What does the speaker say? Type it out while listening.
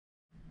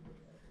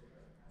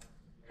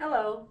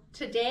Hello.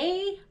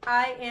 Today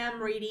I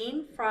am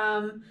reading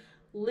from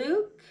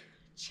Luke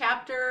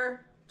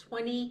chapter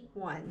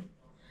 21,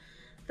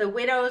 the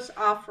widow's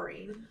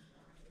offering.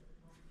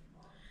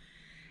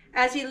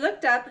 As he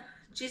looked up,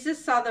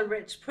 Jesus saw the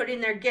rich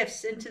putting their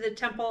gifts into the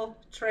temple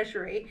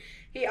treasury.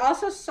 He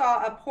also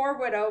saw a poor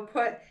widow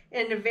put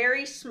in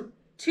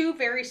two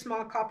very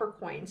small copper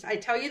coins. "I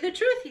tell you the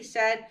truth," he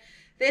said,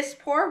 "this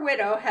poor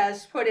widow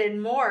has put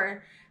in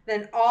more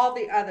than all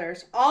the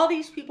others. All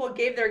these people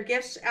gave their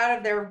gifts out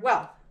of their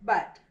wealth,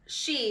 but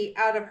she,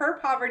 out of her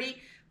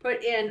poverty,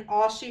 put in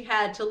all she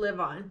had to live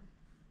on."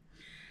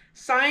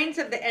 Signs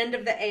of the end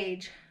of the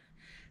age.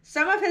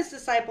 Some of his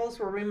disciples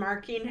were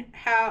remarking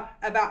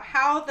about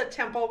how the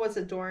temple was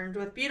adorned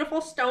with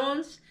beautiful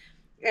stones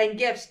and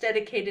gifts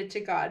dedicated to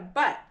God.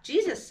 But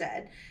Jesus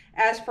said,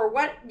 "As for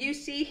what you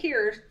see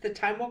here, the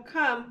time will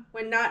come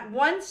when not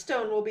one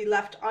stone will be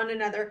left on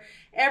another.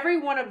 Every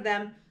one of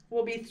them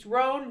will be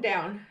thrown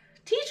down."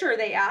 "Teacher,"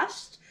 they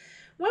asked,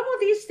 "when will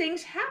these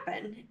things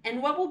happen?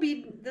 And what will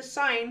be the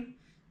sign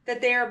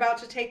that they are about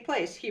to take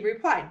place?" He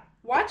replied,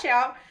 "Watch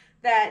out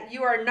that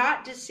you are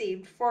not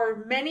deceived, for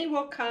many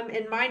will come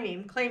in my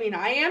name, claiming,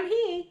 'I am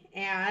he,'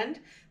 and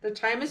the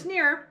time is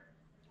near.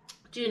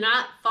 Do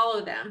not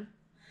follow them.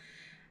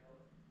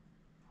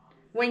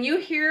 When you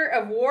hear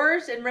of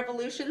wars and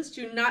revolutions,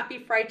 do not be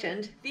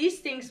frightened.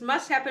 These things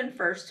must happen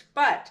first,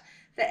 but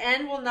the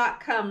end will not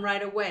come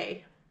right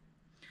away."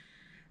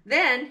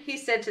 Then he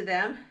said to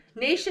them,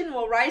 "Nation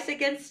will rise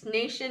against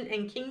nation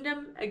and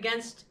kingdom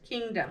against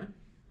kingdom.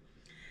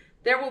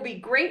 There will be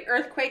great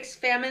earthquakes,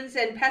 famines,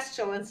 and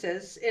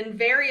pestilences in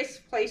various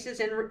places,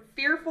 and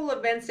fearful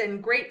events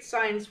and great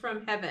signs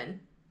from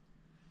heaven.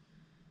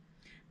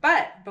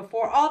 But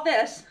before all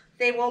this,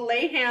 they will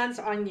lay hands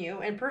on you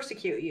and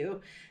persecute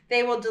you.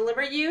 They will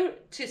deliver you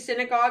to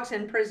synagogues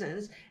and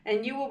prisons,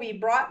 and you will be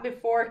brought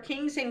before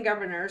kings and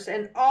governors,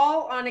 and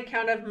all on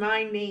account of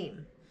my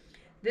name.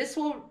 This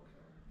will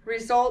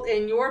result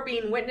in your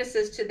being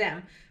witnesses to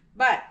them.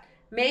 But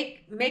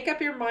make up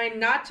your mind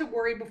not to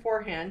worry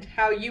beforehand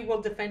how you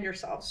will defend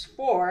yourselves.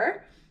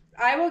 For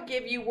I will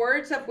give you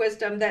words of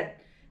wisdom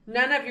that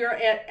none of your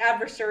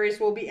adversaries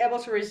will be able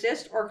to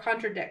resist or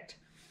contradict.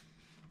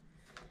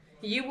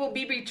 You will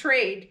be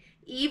betrayed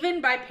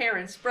even by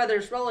parents,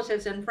 brothers,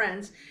 relatives, and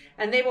friends,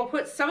 and they will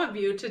put some of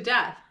you to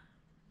death.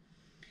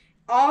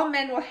 All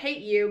men will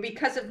hate you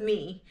because of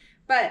me,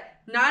 but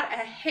not a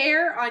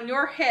hair on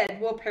your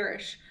head will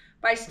perish.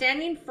 By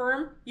standing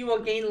firm, you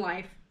will gain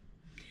life.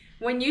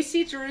 When you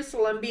see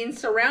Jerusalem being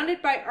surrounded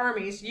by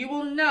armies, you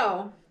will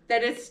know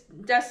that its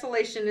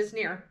desolation is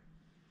near.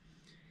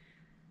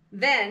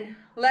 Then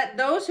let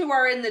those who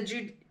are in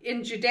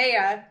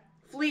Judea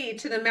flee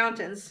to the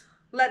mountains.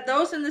 Let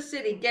those in the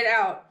city get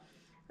out,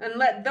 and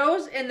let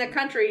those in the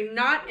country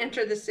not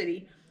enter the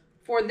city.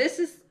 For this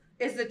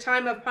is the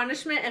time of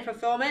punishment and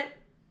fulfillment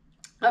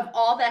of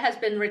all that has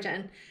been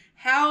written.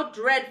 How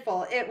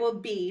dreadful it will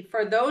be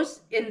for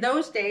those in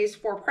those days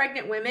for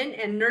pregnant women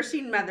and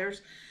nursing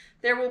mothers.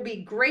 There will be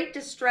great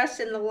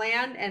distress in the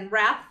land and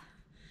wrath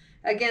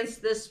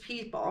against this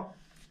people.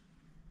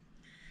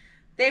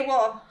 They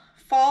will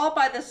fall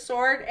by the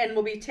sword and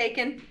will be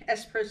taken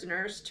as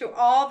prisoners to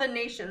all the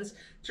nations.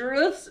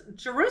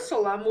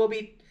 Jerusalem will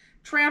be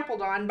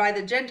trampled on by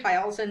the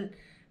Gentiles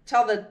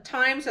until the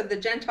times of the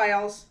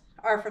Gentiles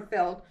are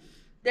fulfilled.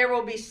 There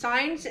will be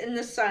signs in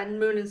the sun,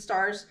 moon, and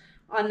stars.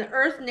 On the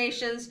earth,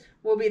 nations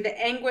will be the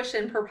anguish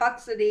and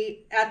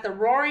perplexity at the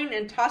roaring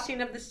and tossing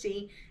of the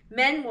sea.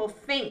 Men will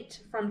faint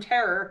from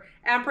terror,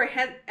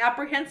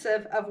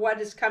 apprehensive of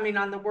what is coming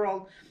on the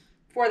world,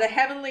 for the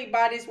heavenly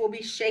bodies will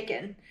be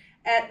shaken.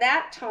 At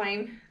that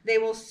time, they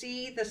will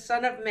see the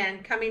Son of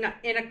Man coming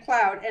in a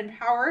cloud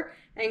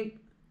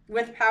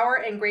with power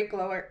and great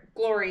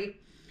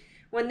glory.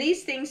 When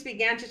these things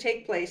began to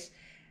take place,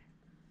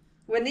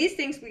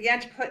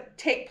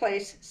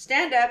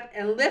 stand up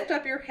and lift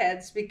up your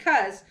heads,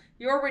 because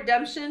your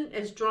redemption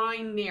is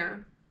drawing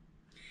near.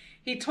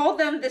 He told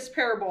them this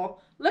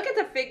parable. Look at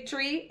the fig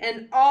tree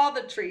and all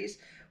the trees.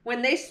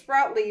 When they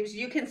sprout leaves,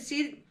 you can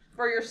see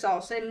for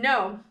yourselves and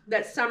know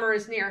that summer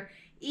is near.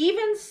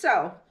 Even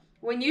so,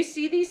 when you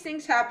see these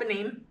things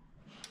happening,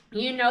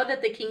 you know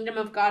that the kingdom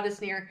of God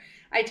is near.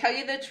 I tell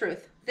you the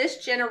truth.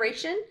 This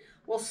generation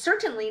will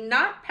certainly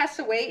not pass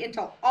away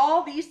until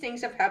all these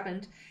things have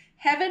happened.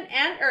 Heaven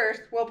and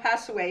earth will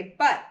pass away,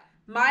 but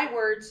my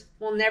words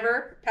will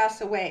never pass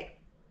away.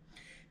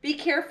 Be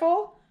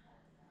careful,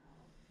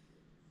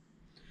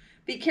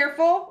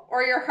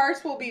 or your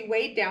hearts will be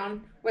weighed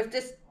down with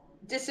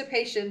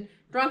dissipation,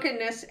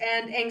 drunkenness,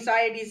 and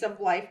anxieties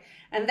of life,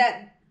 and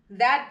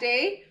that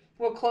day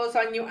will close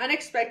on you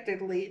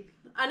unexpectedly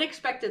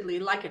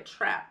like a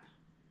trap.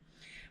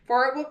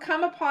 For it will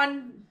come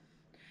upon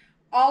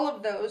all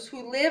of those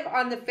who live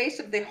on the face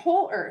of the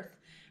whole earth.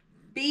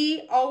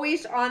 Be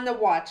always on the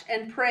watch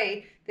and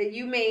pray that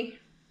you may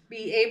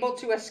be able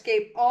to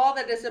escape all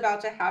that is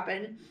about to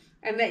happen,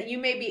 and that you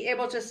may be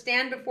able to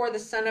stand before the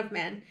Son of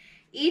Man.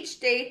 Each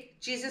day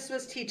Jesus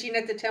was teaching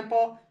at the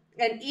temple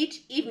And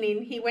each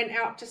evening he went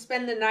out to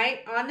spend the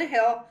night on the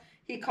hill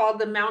he called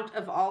the Mount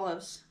of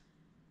Olives.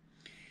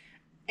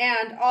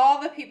 And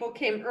all the people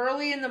came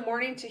early in the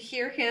morning to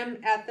hear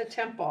him at the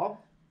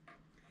temple.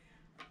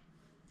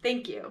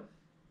 Thank you.